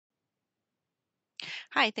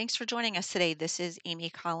Hi, thanks for joining us today. This is Amy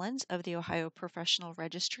Collins of the Ohio Professional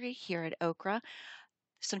Registry here at Okra.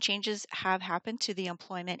 Some changes have happened to the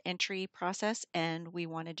employment entry process, and we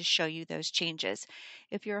wanted to show you those changes.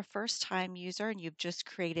 If you're a first-time user and you've just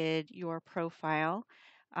created your profile,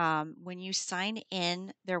 when you sign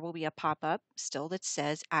in, there will be a pop-up still that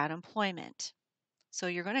says Add Employment. So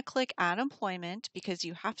you're going to click Add Employment because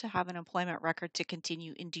you have to have an employment record to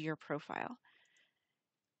continue into your profile.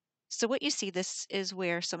 So what you see, this is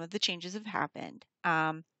where some of the changes have happened.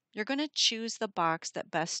 You're going to choose the box that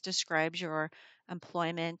best describes your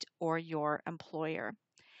employment or your employer.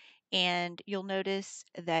 And you'll notice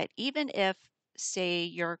that even if, say,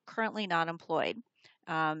 you're currently not employed,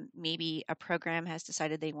 maybe a program has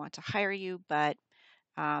decided they want to hire you, but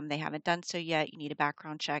they haven't done so yet. You need a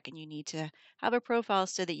background check and you need to have a profile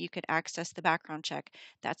so that you could access the background check.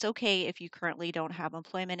 That's okay if you currently don't have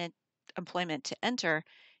employment to enter.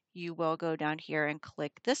 You will go down here and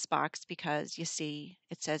click this box because you see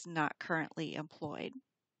it says not currently employed.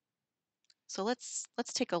 So let's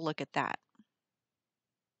take a look at that.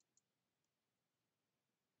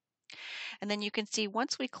 And then you can see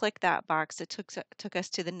once we click that box, it took us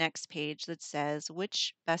to the next page that says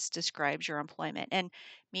which best describes your employment. And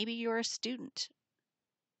maybe you're a student,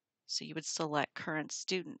 so you would select current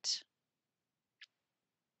student.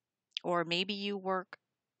 Or maybe you work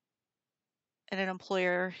at an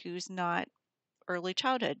employer who's not early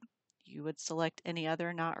childhood. You would select any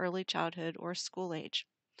other not early childhood or school age.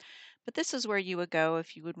 But this is where you would go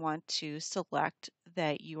if you would want to select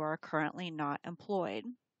that you are currently not employed.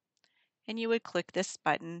 And you would click this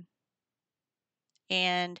button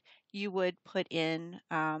and you would put in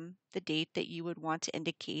the date that you would want to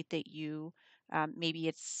indicate that you, maybe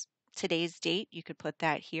it's today's date, you could put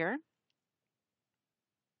that here,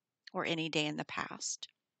 or any day in the past.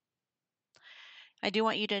 I do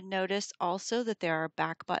want you to notice also that there are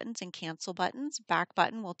back buttons and cancel buttons. Back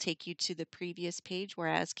button will take you to the previous page,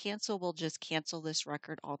 whereas cancel will just cancel this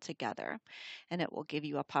record altogether. And it will give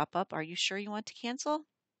you a pop-up, are you sure you want to cancel?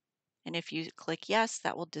 And if you click yes,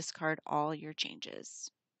 that will discard all your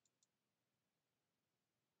changes.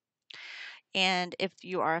 And if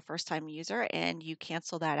you are a first-time user and you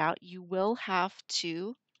cancel that out, you will have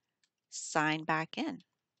to sign back in.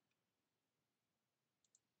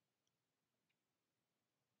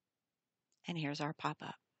 And here's our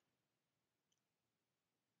pop-up.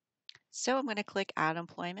 So I'm going to click Add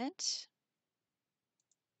Employment.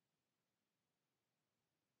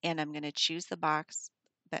 And I'm going to choose the box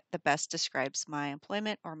that best describes my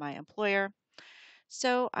employment or my employer.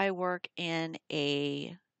 So I work in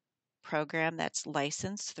a program that's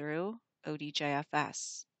licensed through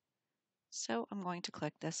ODJFS. So I'm going to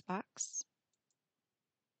click this box.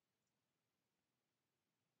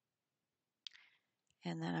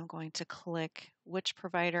 And then I'm going to click which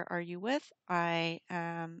provider are you with. I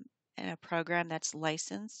am in a program that's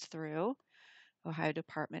licensed through Ohio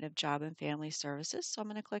Department of Job and Family Services. So I'm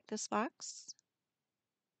going to click this box.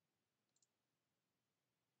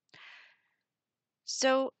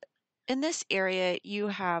 So in this area, you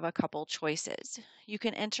have a couple choices. You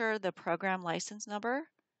can enter the program license number,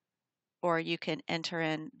 or you can enter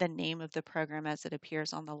in the name of the program as it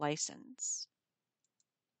appears on the license.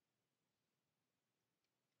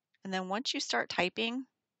 And then once you start typing,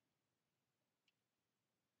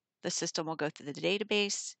 the system will go through the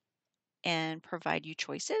database and provide you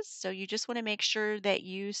choices. So you just want to make sure that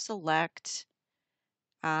you select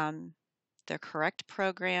the correct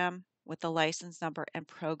program with the license number and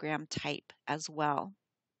program type as well.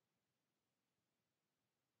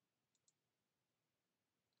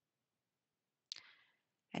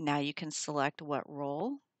 And now you can select what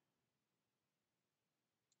role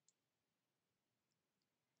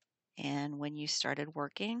and when you started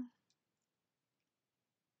working.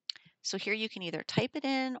 So here you can either type it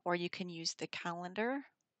in or you can use the calendar.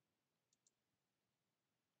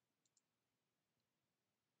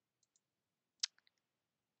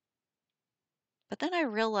 But then I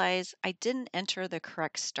realized I didn't enter the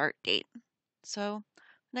correct start date. So I'm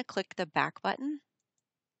going to click the back button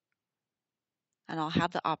and I'll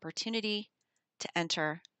have the opportunity to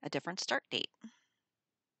enter a different start date.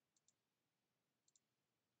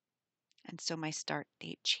 And so my start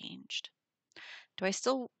date changed. Do I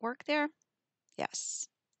still work there? Yes.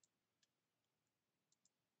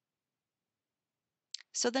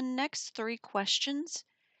 So the next three questions,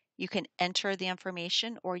 you can enter the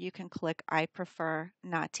information or you can click I prefer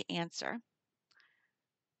not to answer.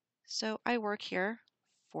 So I work here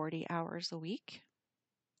 40 hours a week.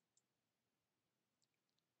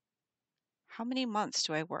 How many months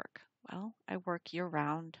do I work? Well, I work year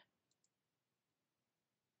round.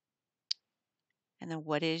 And then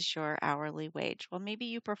what is your hourly wage? Well, maybe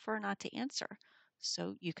you prefer not to answer.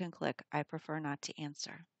 So you can click, I prefer not to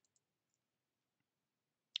answer.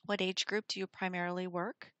 What age group do you primarily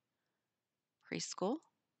work? Preschool.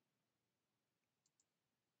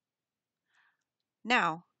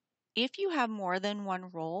 Now, if you have more than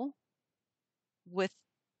one role with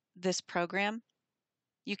this program,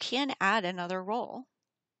 you can add another role.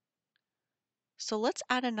 So let's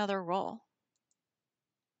add another role.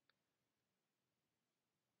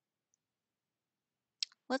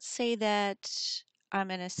 Let's say that I'm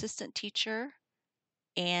an assistant teacher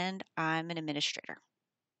and I'm an administrator.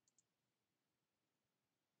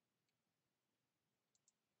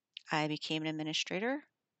 I became an administrator.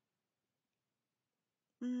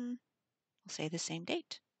 We'll say the same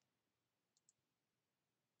date.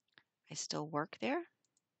 I still work there,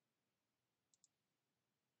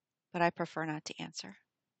 but I prefer not to answer.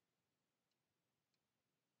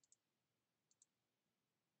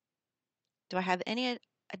 Do I have any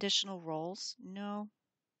additional roles? No.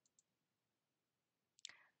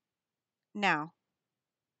 Now,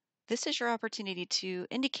 this is your opportunity to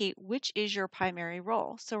indicate which is your primary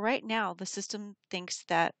role. So right now, the system thinks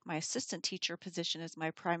that my assistant teacher position is my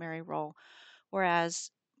primary role,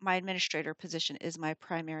 whereas my administrator position is my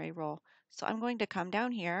primary role. So I'm going to come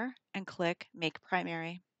down here and click Make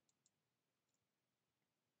Primary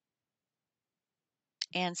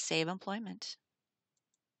and Save Employment.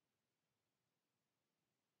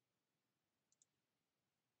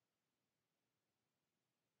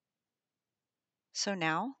 So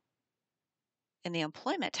now, in the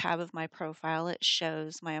Employment tab of my profile, it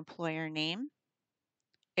shows my employer name.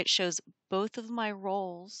 It shows both of my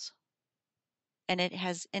roles, and it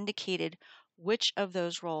has indicated which of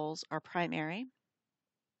those roles are primary.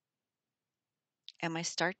 And my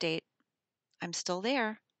start date, I'm still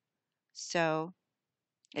there. So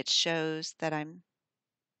it shows that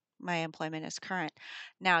my employment is current.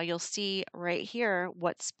 Now you'll see right here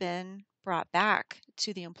what's been brought back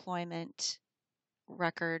to the employment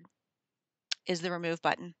record is the remove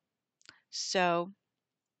button. So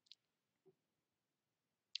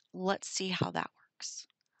let's see how that works.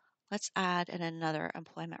 Let's add in another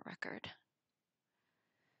employment record.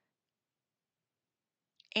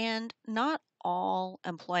 And not all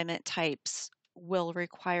employment types will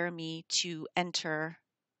require me to enter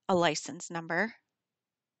a license number.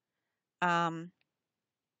 Let's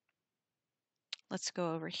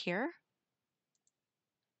go over here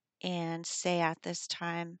and say at this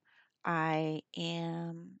time, I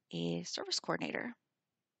am a service coordinator.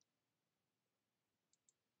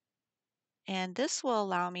 And this will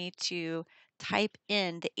allow me to type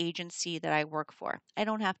in the agency that I work for. I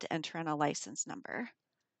don't have to enter in a license number.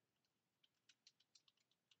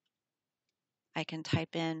 I can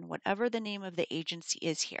type in whatever the name of the agency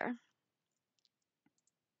is here.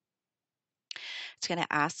 It's going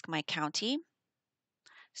to ask my county.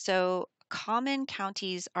 So common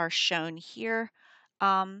counties are shown here,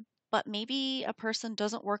 but maybe a person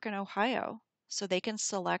doesn't work in Ohio, so they can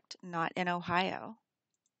select not in Ohio.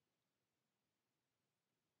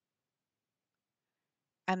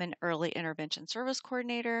 I'm an early intervention service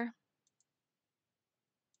coordinator.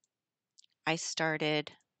 I started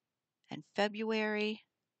in February.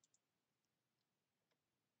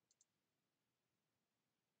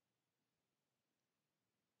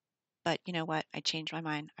 But you know what? I changed my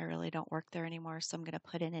mind. I really don't work there anymore, so I'm going to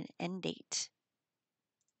put in an end date.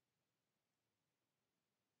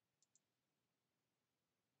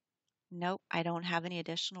 Nope, I don't have any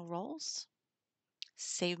additional roles.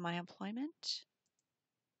 Save my employment.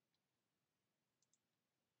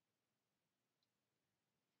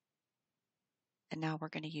 And now we're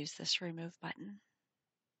going to use this remove button.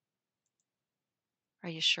 Are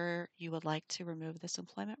you sure you would like to remove this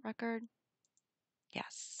employment record?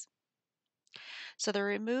 Yes. So the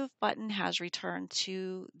remove button has returned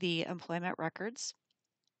to the employment records.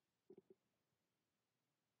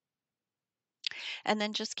 And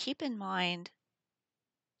then just keep in mind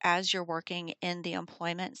as you're working in the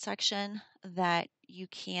employment section that you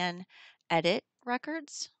can edit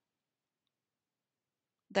records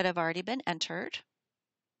that have already been entered.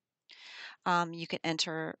 You can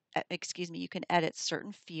you can edit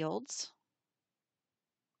certain fields.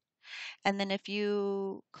 And then if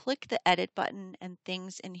you click the edit button and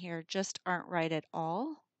things in here just aren't right at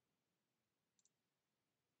all,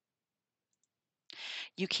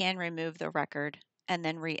 you can remove the record and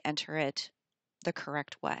then re-enter it the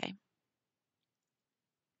correct way.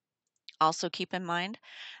 Also keep in mind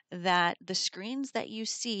that the screens that you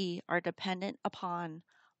see are dependent upon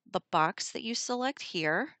the box that you select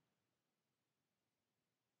here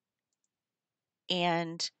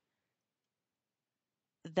and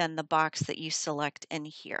than the box that you select in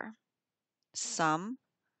here. Some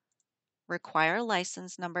require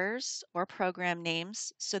license numbers or program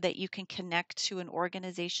names so that you can connect to an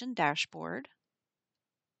organization dashboard,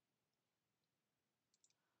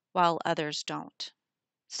 while others don't.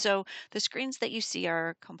 So the screens that you see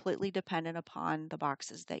are completely dependent upon the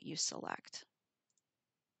boxes that you select.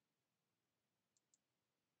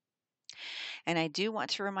 And I do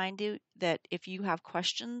want to remind you that if you have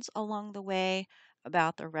questions along the way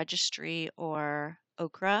about the registry or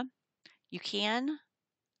Okra, you can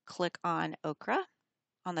click on Okra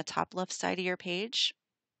on the top left side of your page.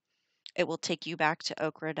 It will take you back to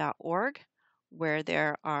okra.org, where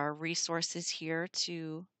there are resources here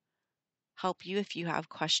to help you if you have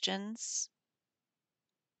questions.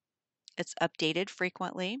 It's updated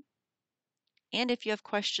frequently. And if you have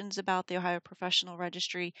questions about the Ohio Professional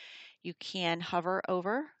Registry, you can hover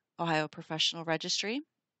over Ohio Professional Registry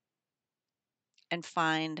and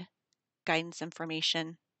find guidance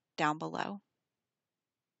information down below.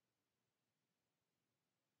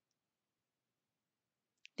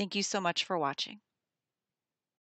 Thank you so much for watching.